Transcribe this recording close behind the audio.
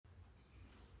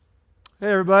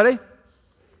Hey, everybody.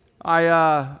 I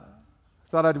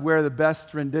thought I'd wear the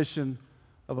best rendition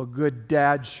of a good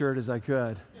dad shirt as I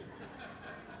could.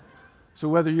 So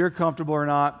whether you're comfortable or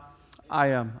not, I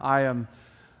am.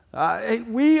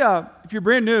 If you're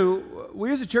brand new,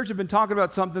 we as a church have been talking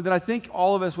about something that I think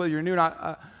all of us, whether you're new or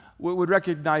not, would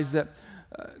recognize that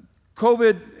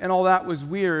COVID and all that was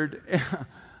weird.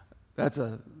 That's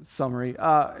a summary.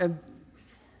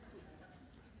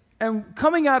 And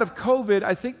coming out of COVID,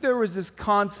 I think there was this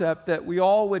concept that we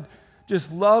all would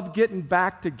just love getting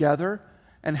back together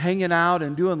and hanging out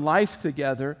and doing life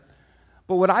together.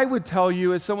 But what I would tell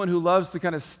you as someone who loves to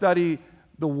kind of study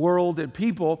the world and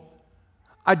people,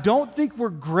 I don't think we're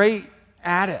great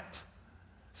at it.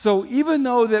 So even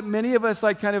though that many of us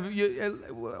no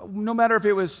matter if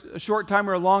it was a short time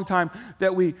or a long time,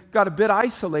 that we got a bit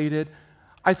isolated,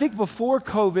 I think before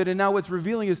COVID and now what's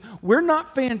revealing is we're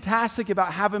not fantastic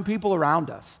about having people around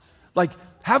us, like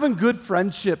having good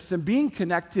friendships and being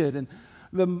connected. And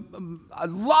a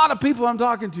lot of people I'm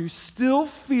talking to still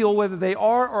feel, whether they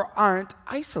are or aren't,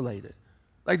 isolated.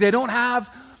 Like they don't have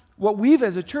what we've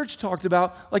as a church talked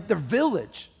about, like the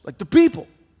village, like the people.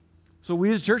 So we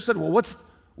as a church said, well,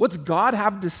 what's God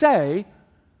have to say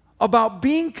about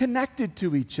being connected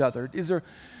to each other?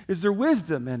 Is there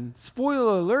wisdom? And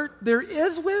spoiler alert, there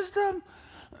is wisdom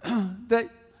that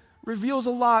reveals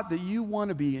a lot that you want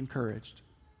to be encouraged.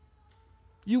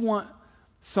 You want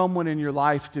someone in your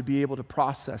life to be able to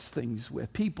process things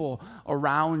with, people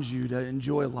around you to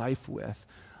enjoy life with.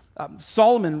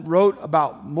 Solomon wrote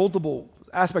about multiple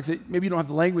aspects that maybe you don't have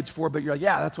the language for, but you're like,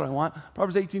 yeah, that's what I want.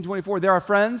 Proverbs 18:24, there are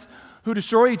friends who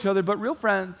destroy each other, but real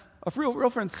friend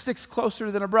sticks closer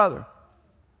than a brother.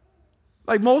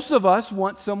 Like most of us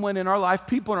want someone in our life,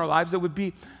 people in our lives that would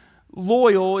be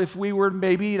loyal if we were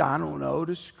maybe,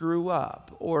 to screw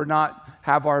up or not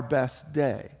have our best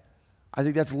day. I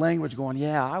think that's language going,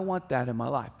 yeah, I want that in my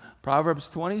life. Proverbs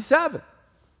 27,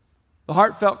 the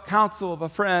heartfelt counsel of a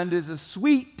friend is as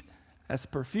sweet as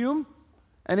perfume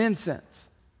and incense.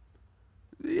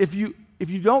 If you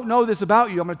don't know this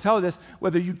about you, I'm going to tell you this,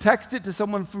 whether you text it to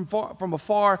someone from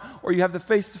afar or you have the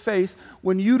face-to-face,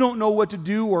 when you don't know what to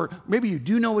do, or maybe you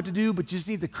do know what to do, but just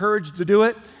need the courage to do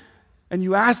it, and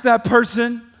you ask that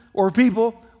person or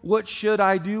people, what should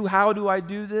I do? How do I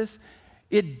do this?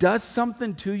 It does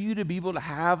something to you to be able to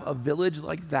have a village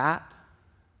like that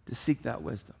to seek that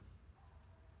wisdom.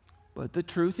 But the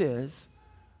truth is,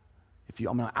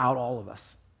 I'm going to out all of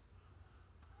us.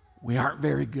 We aren't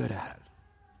very good at it.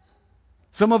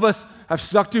 Some of us have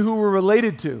stuck to who we're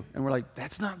related to, and we're like,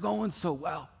 that's not going so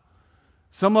well.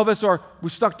 Some of us we're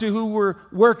stuck to who we're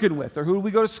working with or who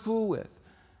we go to school with.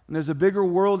 And there's a bigger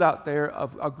world out there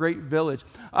of a great village.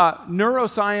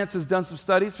 Neuroscience has done some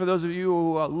studies. For those of you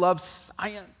who love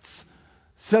science,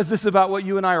 says this about what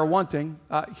you and I are wanting.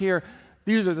 Here,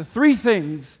 these are the three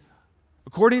things,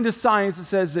 according to science, it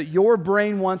says that your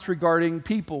brain wants regarding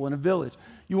people in a village.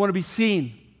 You want to be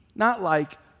seen, not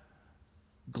like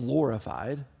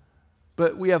glorified,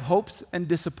 but we have hopes and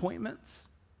disappointments,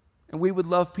 and we would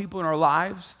love people in our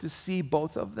lives to see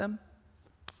both of them.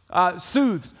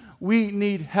 Soothed, we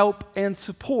need help and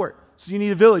support. So you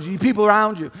need a village, you need people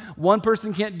around you. One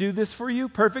person can't do this for you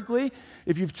perfectly.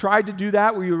 If you've tried to do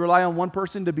that where you rely on one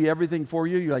person to be everything for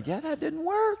you, you're like, yeah, that didn't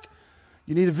work.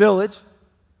 You need a village.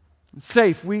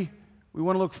 Safe, we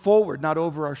want to look forward, not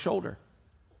over our shoulder.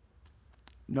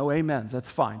 No amens,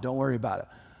 that's fine, don't worry about it.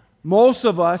 Most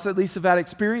of us, at least, have had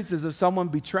experiences of someone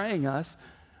betraying us.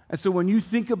 And so when you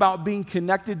think about being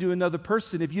connected to another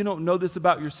person, if you don't know this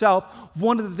about yourself,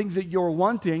 one of the things that you're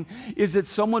wanting is that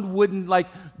someone wouldn't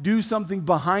do something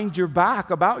behind your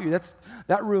back about you.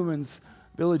 That ruins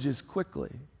villages quickly.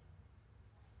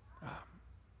 In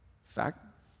fact,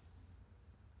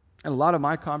 in a lot of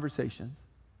my conversations,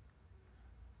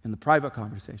 in the private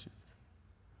conversations,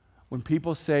 when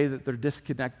people say that they're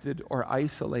disconnected or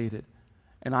isolated,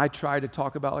 and I try to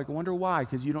talk about, I wonder why,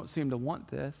 because you don't seem to want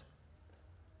this.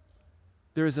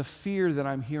 There is a fear that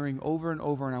I'm hearing over and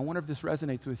over, and I wonder if this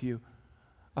resonates with you,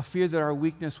 a fear that our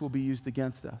weakness will be used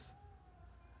against us.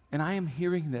 And I am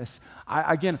hearing this.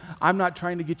 I'm not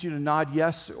trying to get you to nod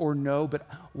yes or no, but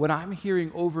what I'm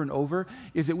hearing over and over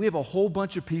is that we have a whole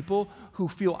bunch of people who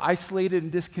feel isolated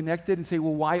and disconnected and say,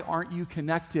 well, why aren't you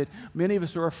connected? Many of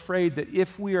us are afraid that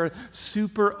if we are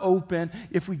super open,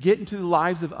 if we get into the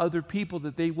lives of other people,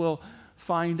 that they will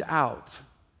find out,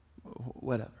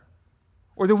 whatever.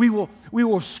 Or that we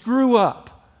will screw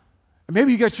up. And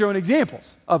maybe you got your own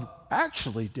examples of,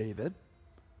 actually, David,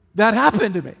 that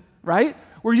happened to me, right?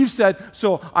 where you've said,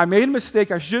 so I made a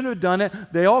mistake, I shouldn't have done it,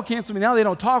 they all canceled me, now they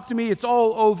don't talk to me, it's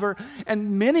all over.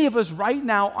 And many of us right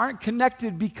now aren't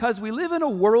connected because we live in a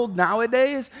world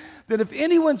nowadays that if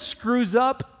anyone screws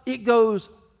up, it goes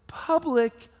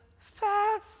public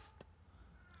fast.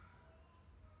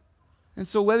 And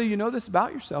so whether you know this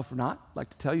about yourself or not, I'd like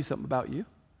to tell you something about you.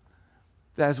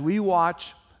 That as we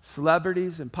watch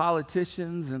celebrities and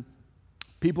politicians and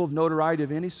people of notoriety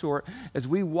of any sort, as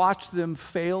we watch them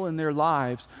fail in their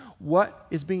lives, what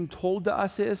is being told to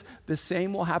us is the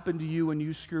same will happen to you when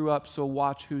you screw up, so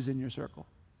watch who's in your circle.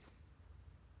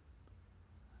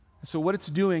 So what it's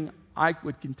doing, I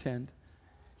would contend,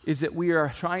 is that we are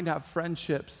trying to have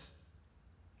friendships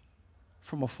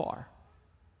from afar.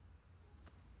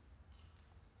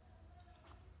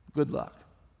 Good luck.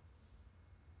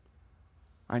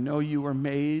 I know you were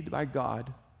made by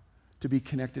God to be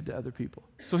connected to other people.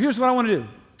 So here's what I want to do.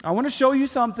 I want to show you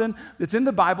something that's in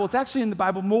the Bible. It's actually in the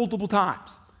Bible multiple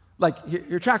times. Like,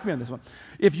 here, track me on this one.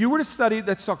 If you were to study,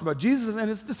 let's talk about Jesus and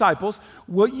his disciples,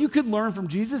 what you could learn from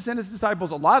Jesus and his disciples,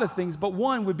 a lot of things, but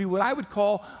one would be what I would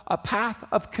call a path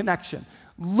of connection.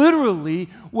 Literally,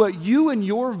 what you and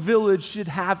your village should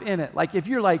have in it. Like, if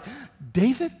you're like,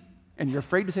 David, and you're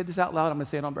afraid to say this out loud, I'm going to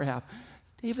say it on behalf.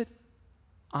 David,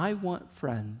 I want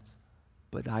friends,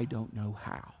 but I don't know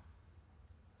how.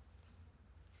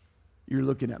 You're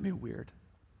looking at me weird.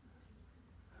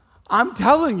 I'm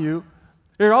telling you,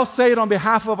 here, I'll say it on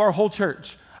behalf of our whole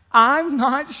church. I'm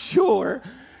not sure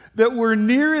that we're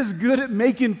near as good at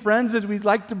making friends as we'd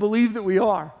like to believe that we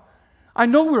are. I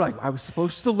know we're like, I was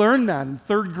supposed to learn that in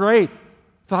 3rd grade.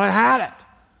 Thought I had it.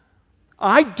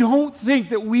 I don't think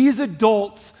that we as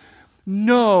adults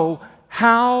know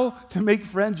how to make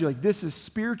friends. You're like, this is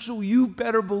spiritual. You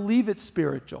better believe it's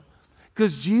spiritual.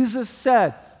 Because Jesus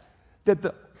said that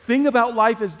the thing about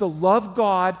life is to love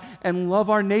God and love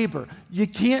our neighbor. You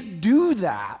can't do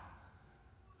that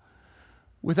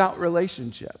without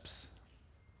relationships.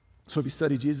 So if you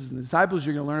study Jesus and the disciples,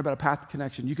 you're going to learn about a path of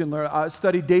connection. You can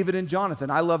study David and Jonathan.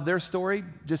 I love their story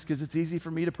just because it's easy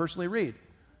for me to personally read.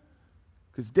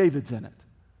 Because David's in it.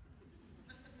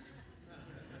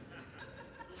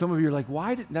 Some of you are like,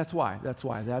 why? That's why.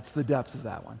 That's the depth of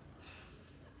that one.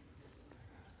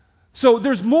 So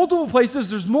there's multiple places,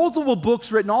 there's multiple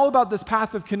books written all about this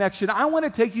path of connection. I want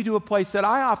to take you to a place that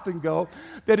I often go,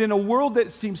 that in a world that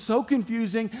seems so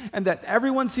confusing and that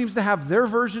everyone seems to have their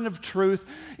version of truth,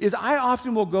 is I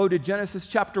often will go to Genesis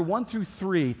chapter 1 through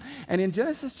 3. And in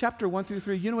Genesis chapter 1 through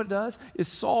 3, you know what it does? Is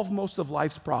solve most of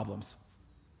life's problems.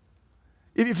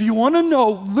 If you want to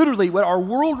know literally what our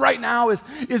world right now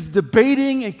is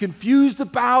debating and confused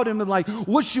about and like,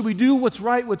 what should we do, what's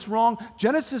right, what's wrong,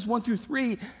 Genesis 1 through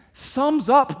 3 sums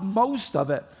up most of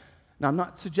it. Now, I'm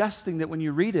not suggesting that when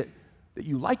you read it that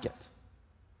you like it.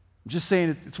 I'm just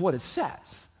saying it's what it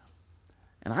says.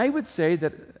 And I would say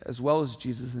that as well as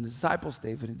Jesus and his disciples,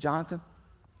 David and Jonathan,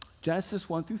 Genesis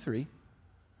 1 through 3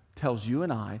 tells you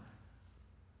and I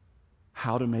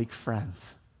how to make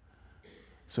friends.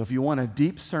 So if you want a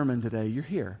deep sermon today, you're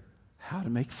here. How to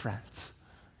make friends.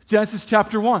 Genesis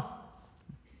chapter 1.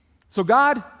 So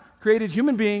God created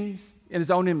human beings in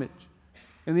his own image.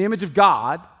 In the image of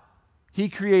God, he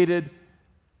created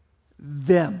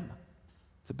them.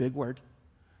 It's a big word.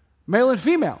 Male and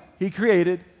female, he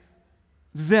created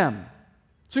them.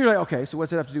 So you're like, okay, so what's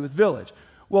that have to do with village?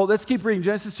 Well, let's keep reading.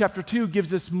 Genesis chapter 2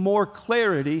 gives us more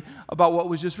clarity about what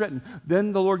was just written.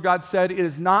 Then the Lord God said, "It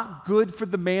is not good for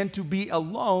the man to be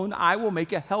alone. I will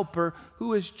make a helper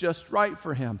who is just right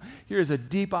for him." Here's a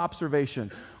deep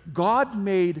observation. God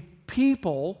made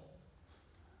people,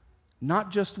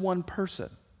 not just one person.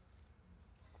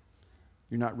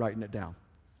 You're not writing it down.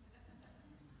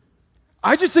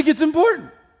 I just think it's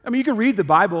important. I mean, you can read the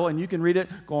Bible and you can read it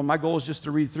going, my goal is just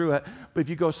to read through it. But if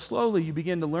you go slowly, you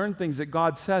begin to learn things that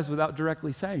God says without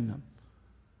directly saying them.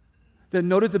 Then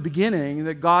note at the beginning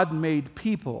that God made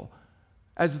people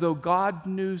as though God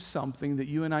knew something that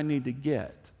you and I need to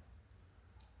get.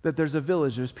 That there's a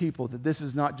village, there's people, that this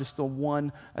is not just a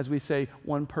one, as we say,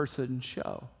 one person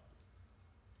show.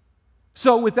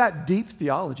 So with that deep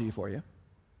theology for you,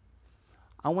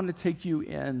 I want to take you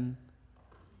in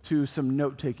to some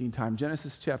note-taking time.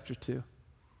 Genesis chapter 2.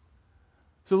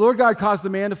 So the Lord God caused the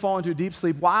man to fall into a deep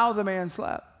sleep while the man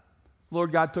slept. The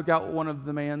Lord God took out one of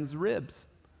the man's ribs,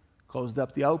 closed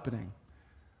up the opening.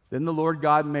 Then the Lord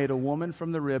God made a woman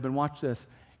from the rib, and watch this,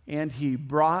 and he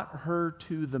brought her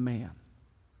to the man.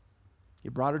 He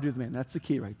brought her to the man. That's the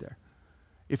key right there.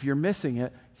 If you're missing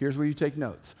it, here's where you take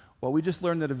notes. What we just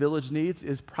learned that a village needs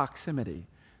is proximity.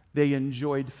 They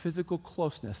enjoyed physical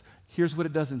closeness. Here's what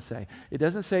it doesn't say. It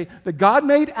doesn't say that God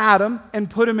made Adam and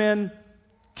put him in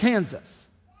Kansas.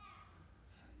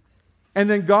 And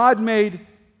then God made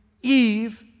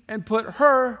Eve and put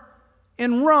her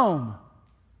in Rome.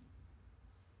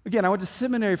 Again, I went to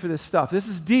seminary for this stuff. This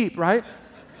is deep, right?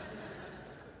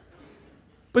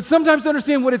 But sometimes to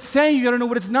understand what it's saying, you got to know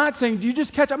what it's not saying. Do you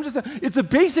just catch? It's a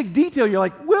basic detail. You're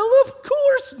like, well, of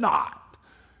course not.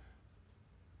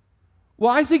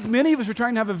 Well, I think many of us are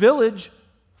trying to have a village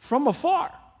from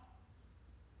afar.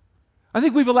 I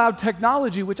think we've allowed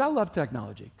technology, which I love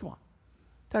technology. Come on.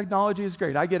 Technology is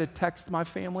great. I get to text my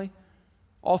family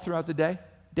all throughout the day.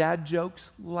 Dad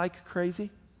jokes like crazy.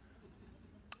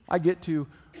 I get to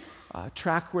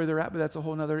track where they're at, but that's a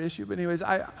whole other issue. But anyways,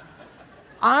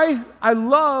 I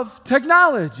love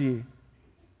technology.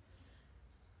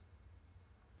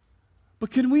 But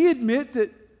can we admit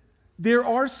that there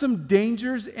are some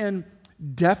dangers and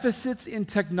deficits in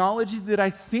technology that I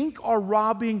think are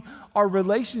robbing our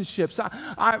relationships?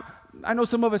 I know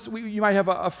some of us, you might have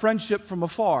a friendship from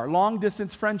afar,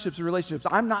 long-distance friendships or relationships.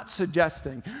 I'm not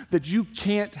suggesting that you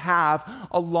can't have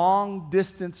a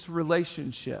long-distance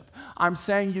relationship. I'm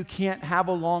saying you can't have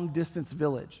a long-distance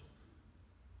village.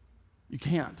 You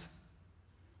can't.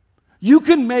 You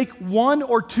can make one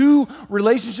or two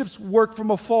relationships work from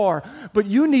afar, but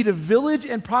you need a village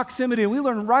and proximity. And we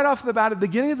learn right off the bat at the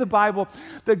beginning of the Bible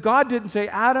that God didn't say,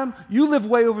 Adam, you live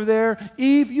way over there.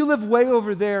 Eve, you live way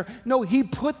over there. No, he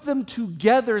put them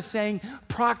together saying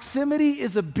proximity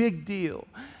is a big deal.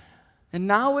 And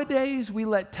nowadays we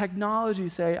let technology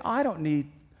say, I don't need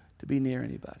to be near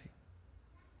anybody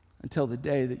until the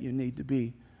day that you need to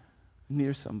be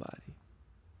near somebody.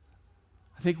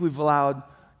 I think we've allowed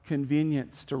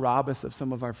convenience to rob us of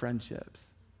some of our friendships.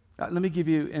 Let me give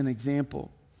you an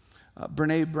example.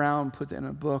 Brene Brown put in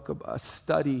a book a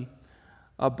study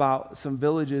about some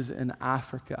villages in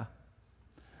Africa.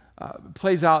 It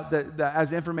plays out that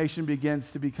as information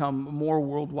begins to become more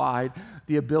worldwide,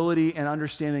 the ability and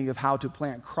understanding of how to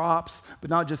plant crops, but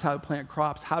not just how to plant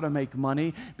crops, how to make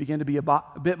money, began to be a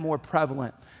bit more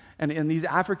prevalent. And in these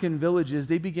African villages,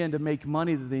 they began to make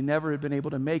money that they never had been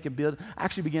able to make and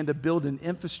actually began to build an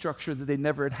infrastructure that they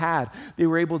never had had. They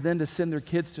were able then to send their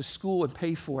kids to school and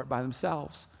pay for it by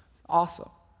themselves. It's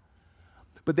awesome.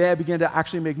 But they began to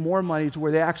actually make more money to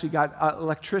where they actually got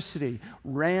electricity,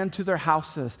 ran to their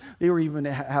houses. They were even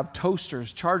to have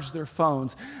toasters, charge their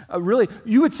phones. Really,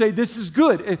 you would say this is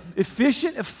good.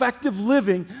 Efficient, effective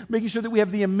living, making sure that we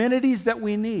have the amenities that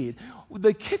we need.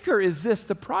 The kicker is this.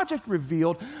 The project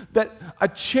revealed that a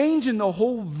change in the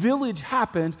whole village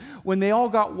happened when they all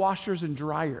got washers and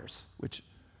dryers, which,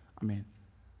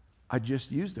 I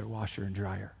just used their washer and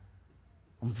dryer.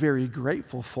 I'm very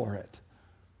grateful for it.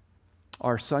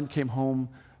 Our son came home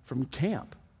from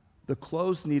camp. The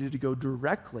clothes needed to go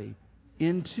directly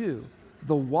into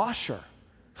the washer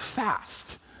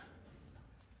fast.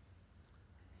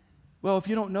 Well, if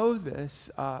you don't know this,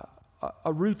 a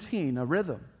routine, a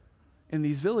rhythm in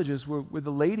these villages where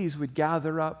the ladies would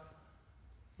gather up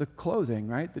the clothing,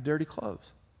 right, the dirty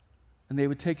clothes, and they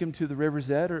would take them to the river's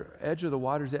edge or the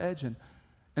water's edge,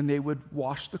 and they would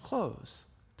wash the clothes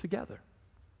together.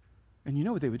 And you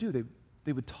know what they would do?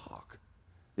 They would talk.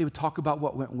 They would talk about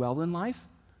what went well in life.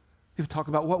 They would talk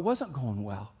about what wasn't going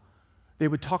well. They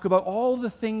would talk about all the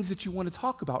things that you want to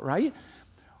talk about, right?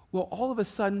 Well, all of a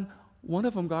sudden, one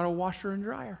of them got a washer and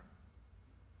dryer.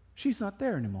 She's not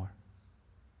there anymore.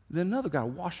 Then another got a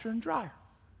washer and dryer.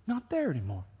 Not there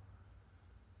anymore.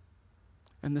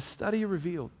 And the study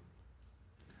revealed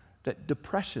that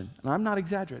depression, and I'm not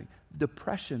exaggerating,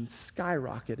 depression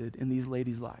skyrocketed in these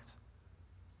ladies' lives.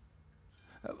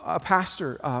 A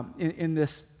pastor in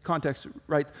this context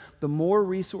writes, the more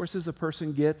resources a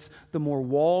person gets, the more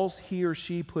walls he or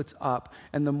she puts up,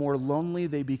 and the more lonely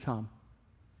they become.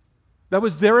 That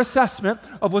was their assessment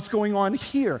of what's going on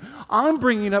here. I'm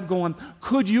bringing up going,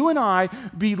 could you and I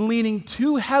be leaning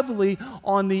too heavily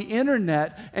on the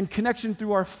internet and connection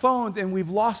through our phones, and we've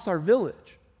lost our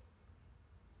village?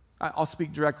 I'll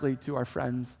speak directly to our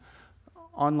friends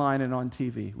online and on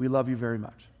TV. We love you very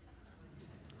much.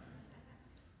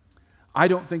 I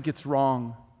don't think it's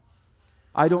wrong.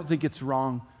 I don't think it's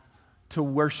wrong to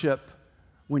worship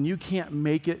when you can't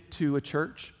make it to a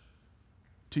church,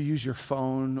 to use your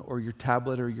phone or your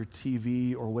tablet or your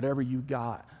TV or whatever you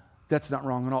got. That's not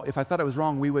wrong at all. If I thought it was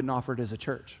wrong, we wouldn't offer it as a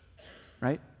church,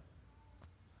 right?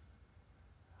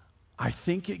 I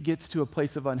think it gets to a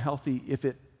place of unhealthy if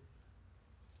it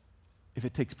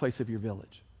takes place of your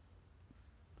village.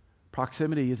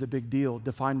 Proximity is a big deal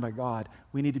defined by God.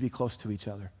 We need to be close to each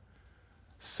other.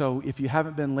 So if you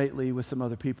haven't been lately with some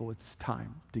other people, it's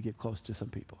time to get close to some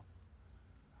people.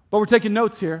 But we're taking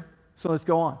notes here, so let's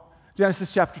go on.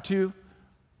 Genesis chapter 2.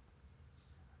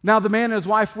 Now the man and his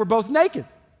wife were both naked,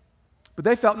 but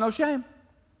they felt no shame.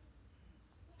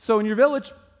 So in your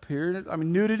village,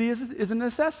 nudity is a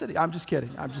necessity. I'm just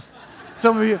kidding.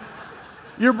 Some of you,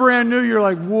 you're brand new. You're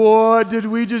like, what did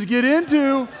we just get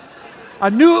into? I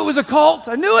knew it was a cult.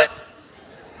 I knew it.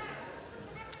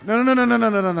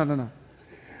 No.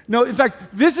 No, in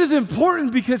fact, this is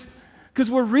important because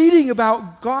we're reading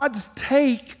about God's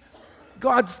take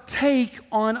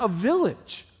on a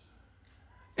village.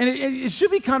 And it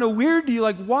should be kind of weird to you,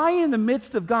 like, why in the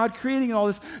midst of God creating all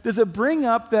this does it bring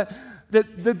up that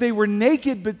they were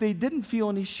naked but they didn't feel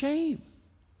any shame?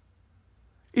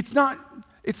 It's not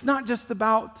just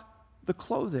about the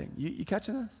clothing. You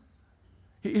catching this?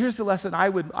 Here's the lesson I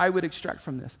would extract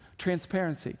from this.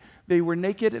 Transparency. They were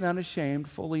naked and unashamed,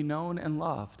 fully known and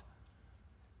loved.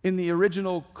 In the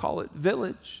original, call it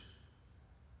village,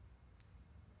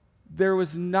 there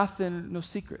was nothing, no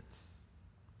secrets,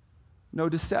 no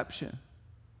deception.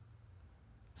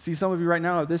 See, some of you right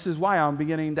now, this is why I'm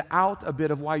beginning to out a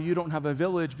bit of why you don't have a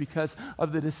village, because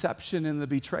of the deception and the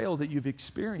betrayal that you've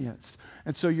experienced.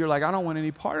 And so you're like, I don't want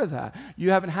any part of that. You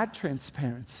haven't had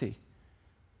transparency.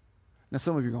 Now,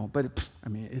 some of you are going, but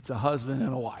it's a husband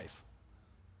and a wife.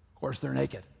 Of course, they're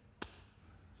naked.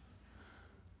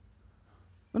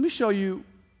 Let me show you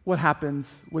what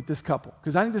happens with this couple,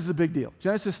 because I think this is a big deal.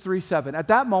 Genesis 3:7. At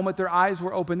that moment, their eyes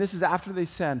were open. This is after they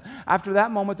sinned. After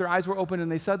that moment, their eyes were open,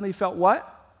 and they suddenly felt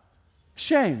what?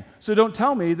 Shame. So don't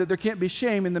tell me that there can't be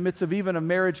shame in the midst of even a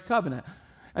marriage covenant.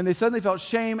 And they suddenly felt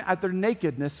shame at their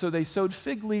nakedness, so they sewed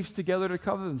fig leaves together to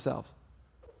cover themselves.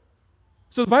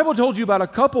 So the Bible told you about a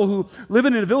couple who live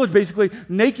in a village, basically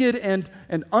naked and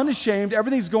unashamed.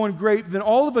 Everything's going great. Then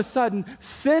all of a sudden,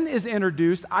 sin is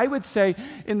introduced. I would say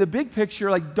in the big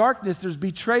picture, like darkness, there's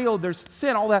betrayal, there's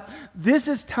sin, all that. This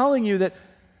is telling you that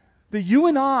you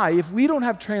and I, if we don't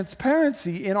have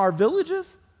transparency in our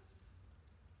villages,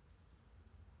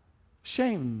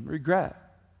 shame, regret,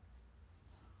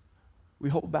 we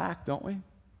hold back, don't we?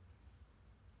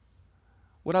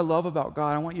 What I love about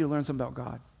God, I want you to learn something about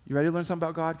God. You ready to learn something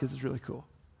about God? Because it's really cool.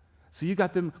 So you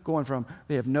got them going from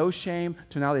they have no shame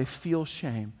to now they feel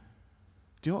shame.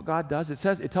 Do you know what God does?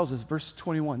 It tells us, verse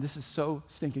 21, this is so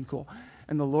stinking cool.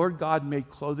 And the Lord God made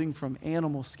clothing from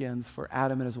animal skins for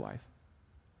Adam and his wife.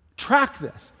 Track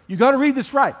this. You got to read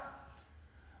this right.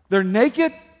 They're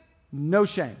naked, no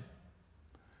shame.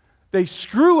 They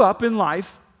screw up in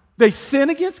life. They sin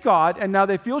against God, and now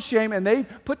they feel shame, and they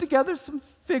put together some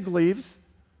fig leaves.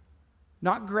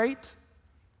 Not great.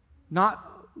 Not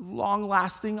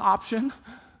long-lasting option.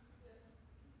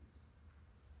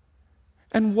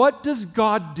 And what does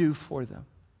God do for them?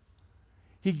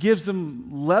 He gives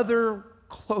them leather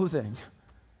clothing,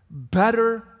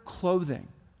 better clothing.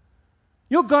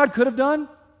 You know what God could have done?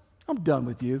 I'm done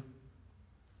with you.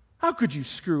 How could you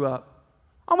screw up?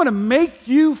 I'm going to make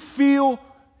you feel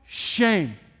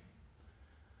shame.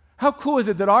 How cool is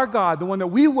it that our God, the one that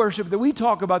we worship, that we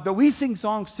talk about, that we sing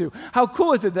songs to, how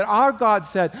cool is it that our God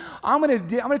said, I'm going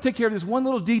to take care of this one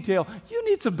little detail. You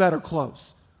need some better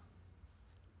clothes.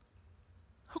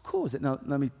 How cool is it? Now,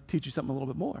 let me teach you something a little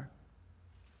bit more.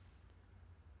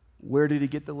 Where did he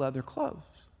get the leather clothes?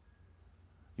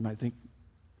 You might think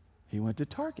he went to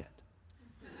Target.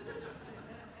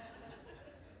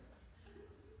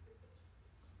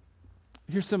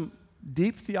 Here's some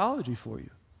deep theology for you.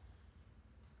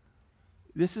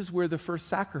 This is where the first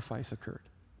sacrifice occurred.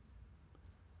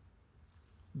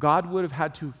 God would have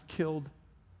had to have killed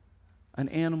an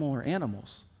animal or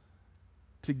animals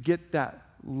to get that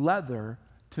leather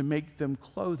to make them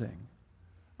clothing,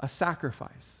 a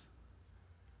sacrifice.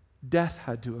 Death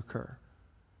had to occur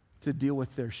to deal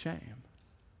with their shame.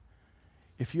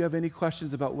 If you have any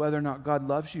questions about whether or not God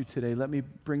loves you today, let me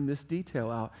bring this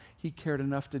detail out. He cared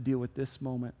enough to deal with this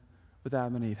moment with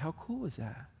Adam and Eve. How cool is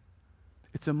that?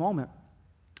 It's a moment.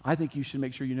 I think you should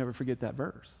make sure you never forget that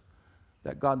verse,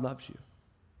 that God loves you.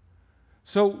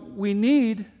 So we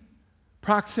need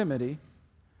proximity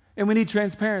and we need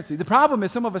transparency. The problem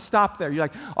is some of us stop there. You're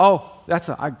like, oh,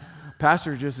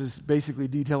 pastor just is basically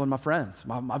detailing my friends,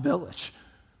 my village,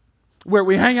 where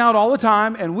we hang out all the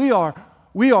time and we are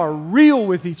real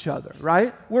with each other,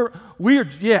 right? We're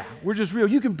just real.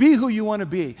 You can be who you want to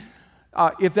be.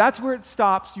 If that's where it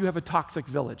stops, you have a toxic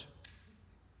village.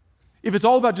 If it's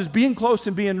all about just being close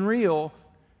and being real,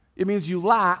 it means you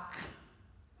lack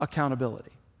accountability.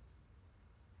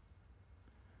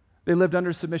 They lived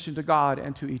under submission to God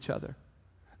and to each other.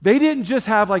 They didn't just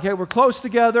have like, hey, we're close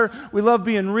together, we love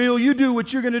being real, you do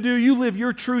what you're going to do, you live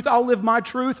your truth, I'll live my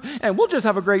truth, and we'll just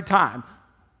have a great time.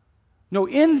 No,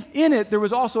 in it, there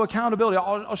was also accountability.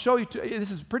 I'll show you.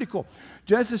 This is pretty cool.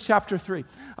 Genesis chapter 3.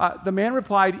 The man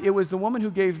replied, it was the woman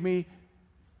who gave me,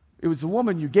 it was the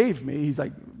woman you gave me. He's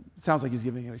like, sounds like he's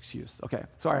giving an excuse. Okay,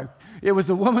 sorry. It was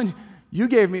the woman you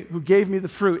gave me who gave me the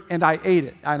fruit, and I ate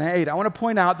it. And I ate it. I want to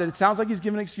point out that it sounds like he's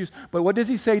giving an excuse, but what does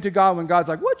he say to God when God's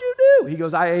like, what'd you do? He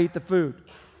goes, I ate the food.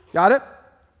 Got it?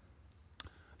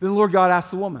 Then the Lord God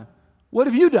asked the woman, what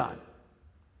have you done?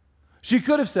 She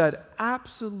could have said,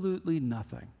 absolutely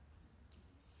nothing.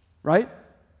 Right?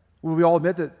 Will we all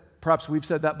admit that perhaps we've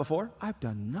said that before? I've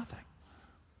done nothing.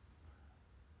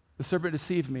 The serpent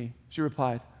deceived me, she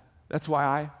replied. That's why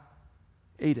I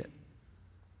ate it.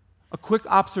 A quick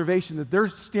observation that they're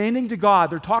standing to God,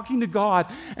 they're talking to God,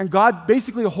 and God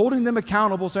basically holding them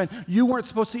accountable, saying, you weren't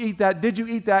supposed to eat that, did you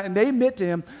eat that? And they admit to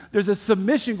him, there's a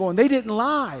submission going. They didn't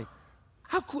lie.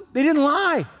 They didn't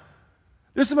lie.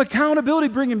 There's some accountability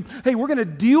bringing, hey, we're going to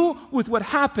deal with what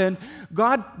happened.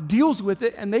 God deals with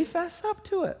it, and they fess up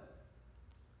to it.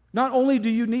 Not only do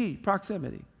you need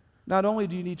proximity, not only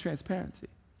do you need transparency,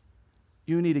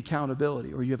 you need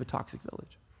accountability, or you have a toxic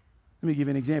village. Let me give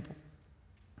you an example.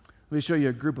 Let me show you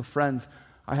a group of friends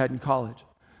I had in college.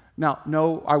 Now,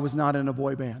 no, I was not in a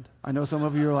boy band. I know some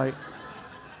of you are like,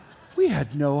 we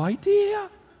had no idea.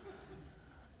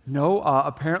 No,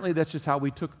 apparently that's just how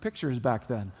we took pictures back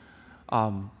then.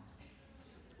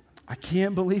 I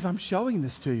can't believe I'm showing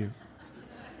this to you.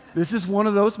 This is one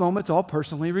of those moments I'll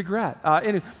personally regret.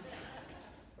 Anyway,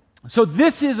 so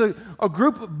this is a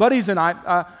group of buddies and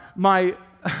I,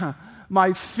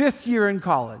 my fifth year in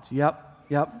college. Yep.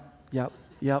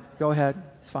 Go ahead.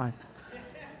 It's fine.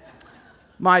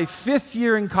 My fifth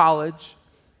year in college,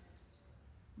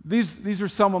 these were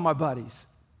some of my buddies.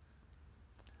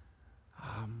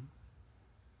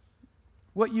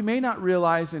 What you may not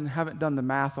realize and haven't done the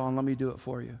math on, let me do it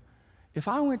for you. If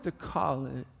I went to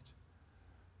college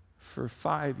for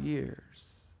 5 years,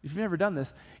 if you've never done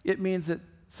this, it means that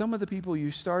some of the people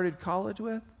you started college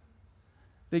with,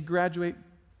 they graduate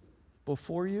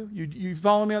before you. You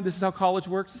follow me on this is how college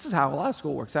works? This is how a lot of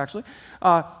school works, actually.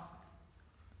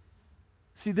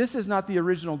 See, this is not the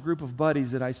original group of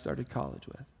buddies that I started college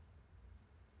with.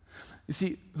 You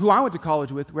see, who I went to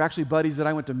college with were actually buddies that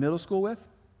I went to middle school with,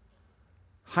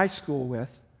 high school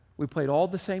with. We played all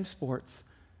the same sports.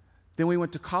 Then we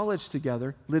went to college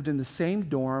together, lived in the same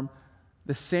dorm,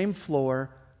 the same floor,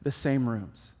 the same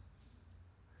rooms.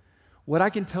 What I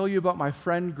can tell you about my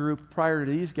friend group prior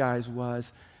to these guys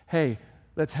was, hey,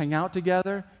 let's hang out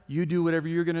together. You do whatever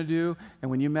you're going to do, and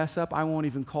when you mess up, I won't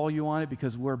even call you on it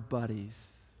because we're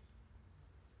buddies.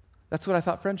 That's what I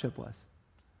thought friendship was.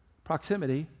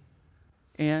 Proximity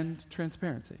and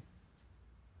transparency.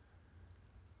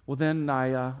 Well, then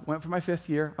I went for my fifth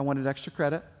year. I wanted extra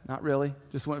credit. Not really.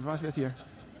 Just went for my fifth year.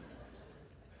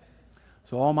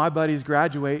 So all my buddies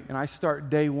graduate, and I start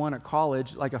day one at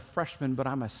college like a freshman, but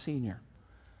I'm a senior.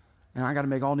 And I got to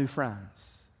make all new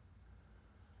friends.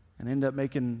 And end up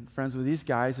making friends with these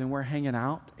guys, and we're hanging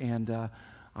out, and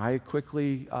I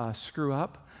quickly screw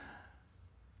up.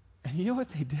 And you know what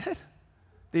they did?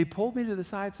 They pulled me to the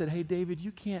side and said, hey, David,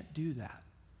 you can't do that.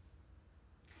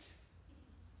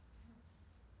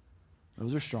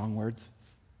 Those are strong words.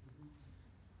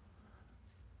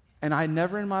 And I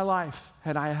never in my life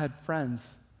had I had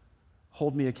friends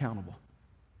hold me accountable.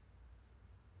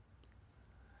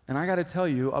 And I got to tell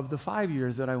you, of the 5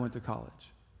 years that I went to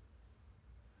college,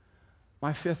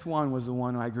 my fifth one was the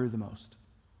one I grew the most.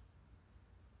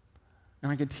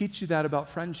 And I can teach you that about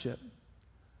friendship,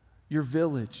 your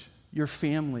village, your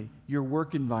family, your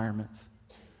work environments.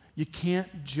 You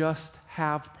can't just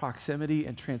have proximity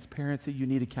and transparency. You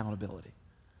need accountability.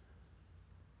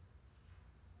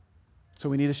 So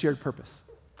we need a shared purpose.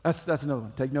 That's another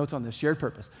one. Take notes on this. Shared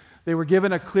purpose. They were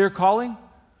given a clear calling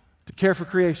to care for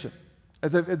creation.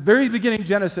 At the very beginning,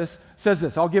 Genesis says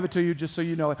this. I'll give it to you just so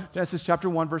you know it. Genesis chapter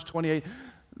 1, verse 28.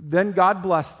 Then God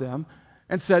blessed them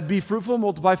and said, be fruitful,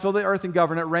 multiply, fill the earth and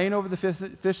govern it, reign over the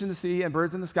fish in the sea and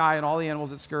birds in the sky and all the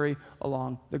animals that scurry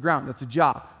along the ground. That's a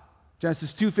job.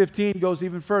 Genesis 2:15 goes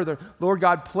even further. Lord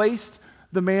God placed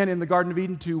the man in the Garden of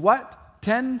Eden to what?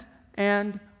 Tend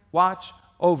and watch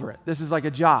over it. This is like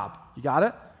a job. You got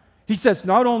it? He says,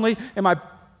 not only am I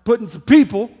putting some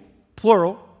people,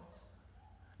 plural,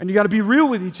 and you got to be real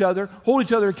with each other, hold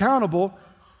each other accountable,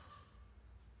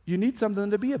 you need something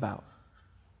to be about.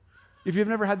 If you've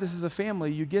never had this as a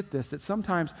family, you get this, that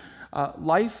sometimes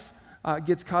life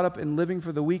gets caught up in living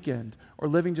for the weekend or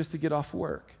living just to get off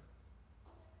work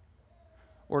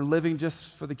or living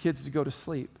just for the kids to go to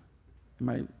sleep. Am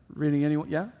I reading anyone?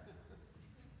 Yeah?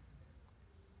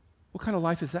 What kind of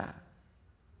life is that?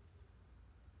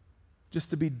 just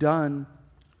to be done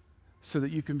so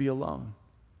that you can be alone.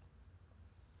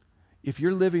 If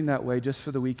you're living that way just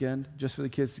for the weekend, just for the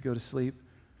kids to go to sleep,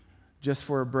 just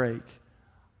for a break,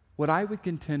 what I would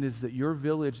contend is that your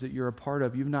village that you're a part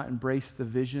of, you've not embraced the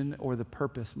vision or the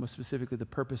purpose, most specifically the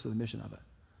purpose of the mission of it.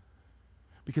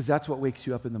 Because that's what wakes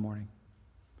you up in the morning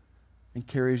and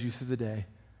carries you through the day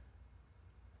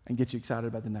and gets you excited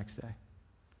about the next day.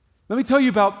 Let me tell you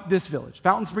about this village.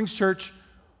 Fountain Springs Church,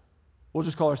 we'll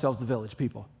just call ourselves the Village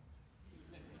people.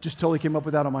 Just totally came up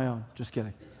with that on my own. Just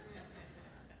kidding.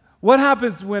 What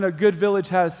happens when a good village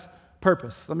has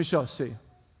purpose? Let me show us to you.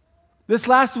 This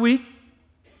last week,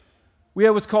 we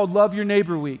had what's called Love Your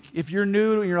Neighbor Week. If you're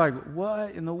new and you're like,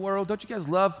 what in the world? Don't you guys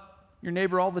love your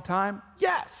neighbor all the time?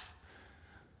 Yes.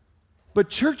 But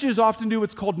churches often do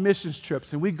what's called missions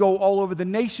trips, and we go all over the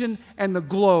nation and the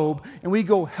globe, and we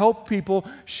go help people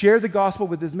share the gospel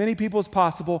with as many people as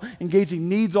possible, engaging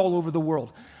needs all over the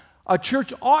world. A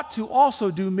church ought to also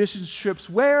do missions trips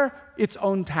where? Its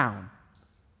own town.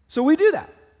 So we do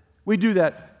that. We do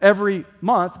that every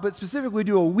month, but specifically we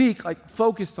do a week like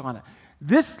focused on it.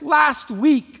 This last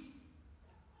week,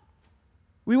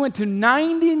 we went to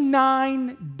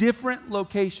 99 different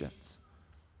locations.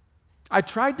 I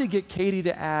tried to get Katie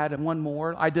to add one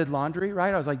more. I did laundry,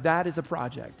 right? I was like, that is a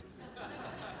project.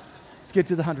 Let's get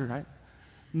to the 100, right?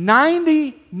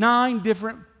 99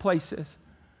 different places.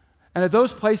 And at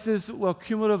those places, well,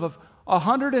 cumulative of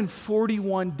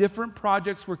 141 different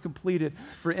projects were completed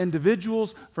for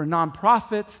individuals, for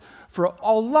nonprofits, for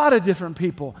a lot of different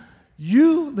people.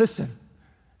 Listen,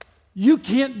 you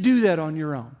can't do that on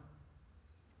your own.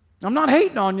 I'm not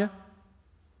hating on you.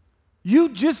 You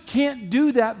just can't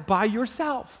do that by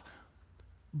yourself.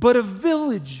 But a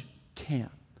village can.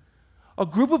 A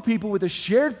group of people with a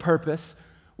shared purpose,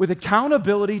 with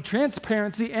accountability,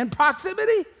 transparency, and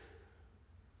proximity,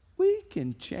 we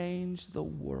can change the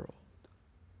world.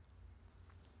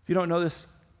 If you don't know this,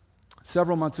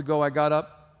 several months ago I got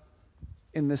up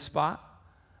in this spot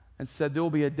and said there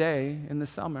will be a day in the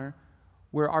summer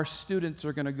where our students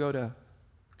are going to go to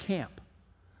camp.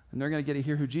 And they're going to get to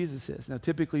hear who Jesus is. Now,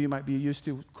 typically, you might be used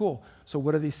to, cool, so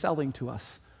what are they selling to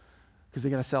us? Because they're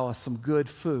going to sell us some good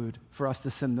food for us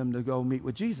to send them to go meet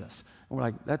with Jesus. And we're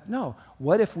like, no.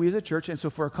 What if we as a church, and so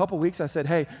for a couple weeks, I said,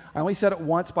 hey, I only said it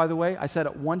once, by the way. I said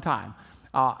it one time.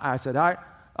 I said, all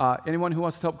right, anyone who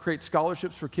wants to help create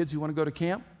scholarships for kids who want to go to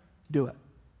camp, do it.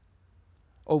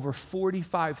 Over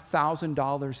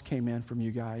 $45,000 came in from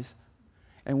you guys.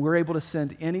 And we're able to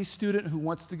send any student who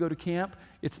wants to go to camp.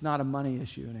 It's not a money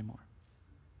issue anymore.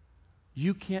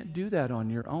 You can't do that on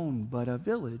your own, but a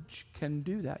village can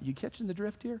do that. You catching the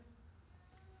drift here?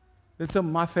 That's some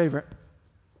of my favorite.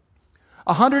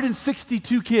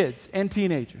 162 kids and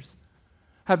teenagers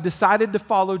have decided to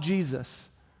follow Jesus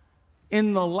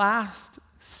in the last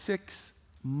 6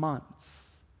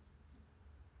 months.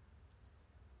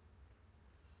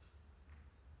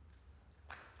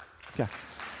 Okay.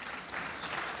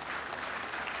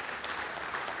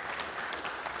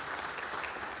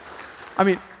 I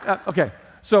mean, okay.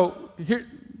 So here,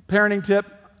 parenting tip.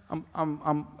 I'm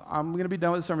going to be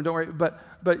done with the sermon. Don't worry. But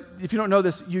if you don't know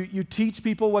this, you teach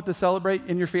people what to celebrate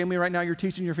in your family right now. You're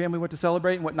teaching your family what to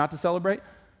celebrate and what not to celebrate,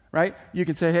 right? You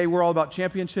can say, hey, we're all about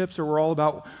championships, or we're all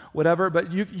about whatever. But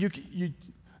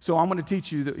so I'm going to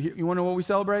teach you that. You want to know what we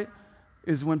celebrate?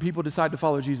 Is when people decide to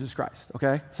follow Jesus Christ.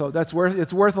 Okay. So it's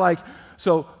worth like.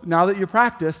 So now that you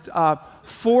practiced,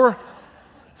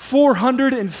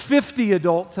 450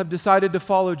 adults have decided to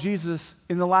follow Jesus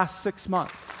in the last 6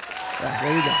 months. Yeah,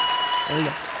 there you go. There you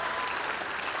go.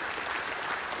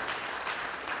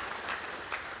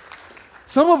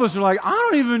 Some of us are like, I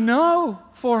don't even know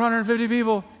 450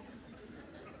 people.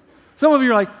 Some of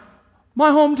you are like, my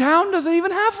hometown doesn't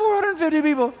even have 450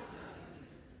 people.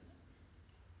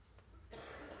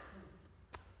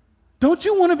 Don't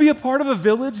you want to be a part of a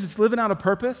village that's living out a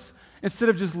purpose? Instead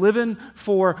of just living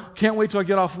for, can't wait till I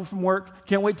get off from work,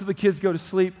 can't wait till the kids go to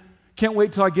sleep, can't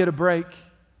wait till I get a break.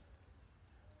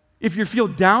 If you feel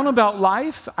down about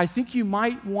life, I think you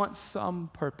might want some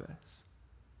purpose.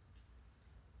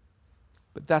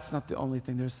 But that's not the only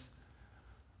thing.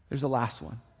 There's a last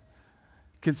one.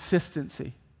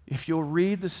 Consistency. If you'll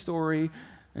read the story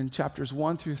in chapters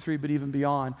 1 through 3, but even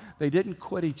beyond, they didn't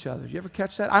quit each other. Did you ever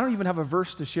catch that? I don't even have a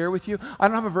verse to share with you. I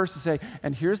don't have a verse to say,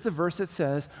 and here's the verse that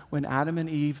says, when Adam and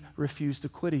Eve refused to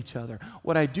quit each other.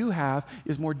 What I do have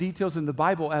is more details in the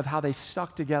Bible of how they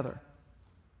stuck together.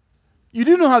 You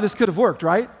do know how this could have worked,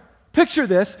 right? Picture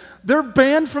this. They're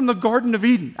banned from the Garden of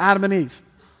Eden, Adam and Eve.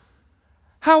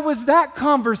 How was that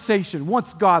conversation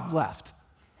once God left?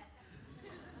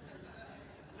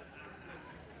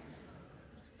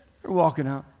 We're walking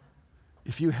out.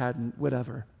 If you hadn't,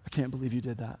 whatever. I can't believe you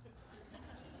did that.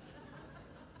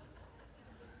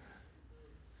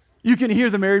 You can hear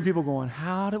the married people going,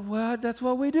 what? That's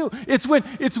what we do. It's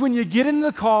when you get in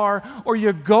the car or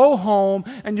you go home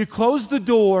and you close the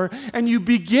door and you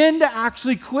begin to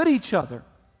actually quit each other.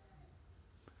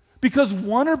 Because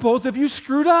one or both of you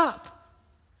screwed up.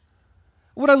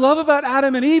 What I love about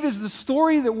Adam and Eve is the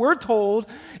story that we're told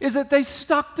is that they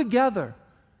stuck together.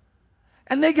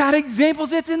 And they got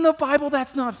examples. It's in the Bible.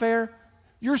 That's not fair.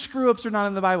 Your screw-ups are not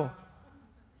in the Bible.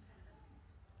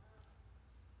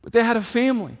 But they had a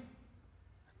family.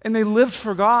 And they lived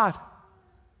for God.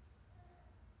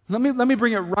 Let me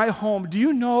bring it right home. Do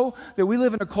you know that we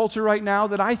live in a culture right now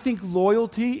that I think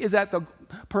loyalty is at the,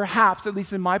 perhaps, at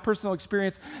least in my personal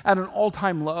experience, at an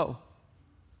all-time low?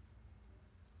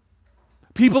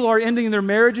 People are ending their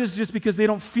marriages just because they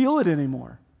don't feel it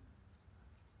anymore.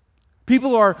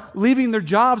 People are leaving their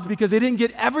jobs because they didn't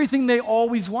get everything they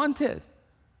always wanted.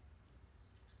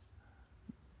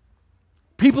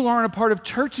 People aren't a part of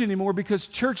church anymore because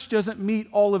church doesn't meet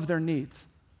all of their needs.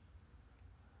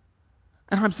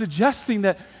 And I'm suggesting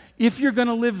that if you're going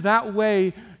to live that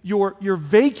way, you're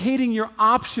vacating your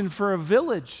option for a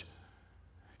village.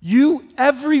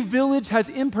 Every village has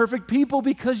imperfect people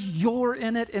because you're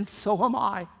in it and so am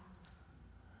I.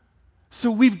 So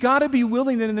we've got to be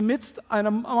willing that in the midst and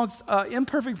amongst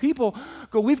imperfect people,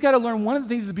 we've got to learn one of the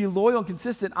things is to be loyal and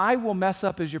consistent. I will mess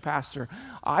up as your pastor.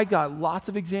 I got lots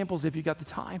of examples if you got the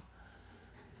time.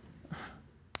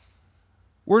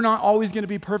 We're not always going to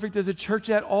be perfect as a church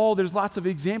at all. There's lots of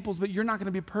examples, but you're not going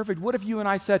to be perfect. What if you and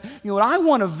I said, you know what, I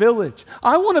want a village.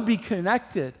 I want to be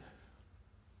connected.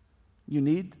 You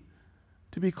need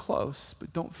to be close,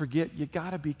 but don't forget, you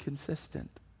got to be consistent.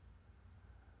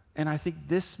 And I think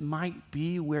this might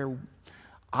be where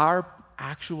our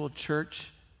actual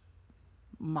church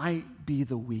might be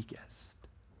the weakest.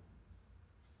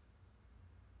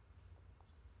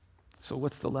 So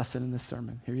what's the lesson in this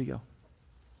sermon? Here you go.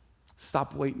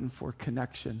 Stop waiting for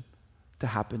connection to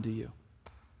happen to you.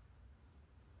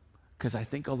 Because I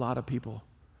think a lot of people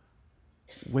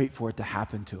wait for it to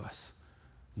happen to us.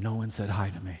 No one said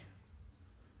hi to me.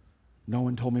 No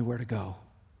one told me where to go.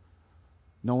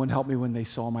 No one helped me when they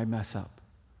saw my mess up.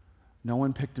 No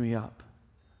one picked me up.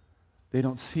 They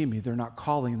don't see me. They're not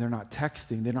calling. They're not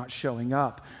texting. They're not showing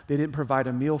up. They didn't provide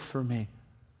a meal for me.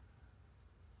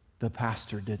 The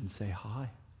pastor didn't say hi.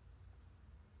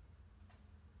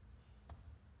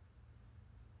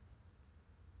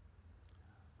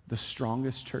 The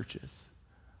strongest churches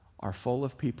are full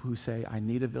of people who say, I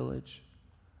need a village,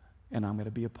 and I'm going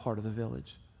to be a part of the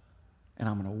village, and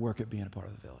I'm going to work at being a part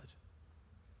of the village.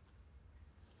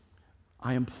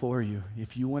 I implore you,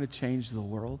 if you want to change the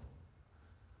world,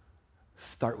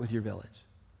 start with your village.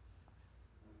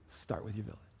 Start with your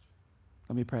village.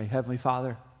 Let me pray. Heavenly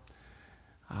Father,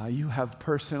 you have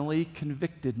personally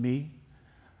convicted me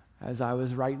as I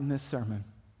was writing this sermon.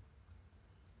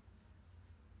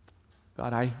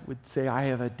 God, I would say I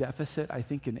have a deficit, I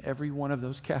think, in every one of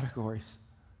those categories.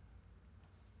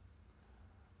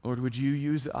 Lord, would you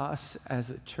use us as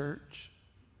a church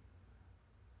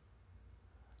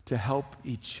to help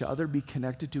each other be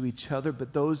connected to each other,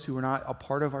 but those who are not a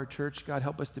part of our church, God,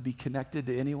 help us to be connected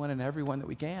to anyone and everyone that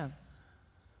we can.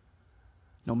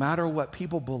 No matter what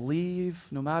people believe,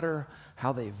 no matter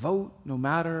how they vote, no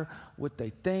matter what they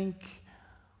think,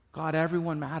 God,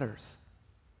 everyone matters.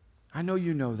 I know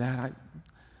you know that.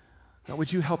 God,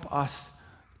 would you help us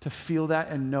to feel that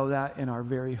and know that in our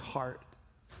very heart?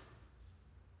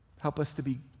 Help us to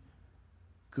be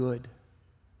good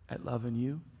at loving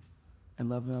you and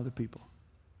loving other people.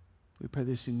 We pray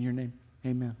this in your name.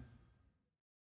 Amen.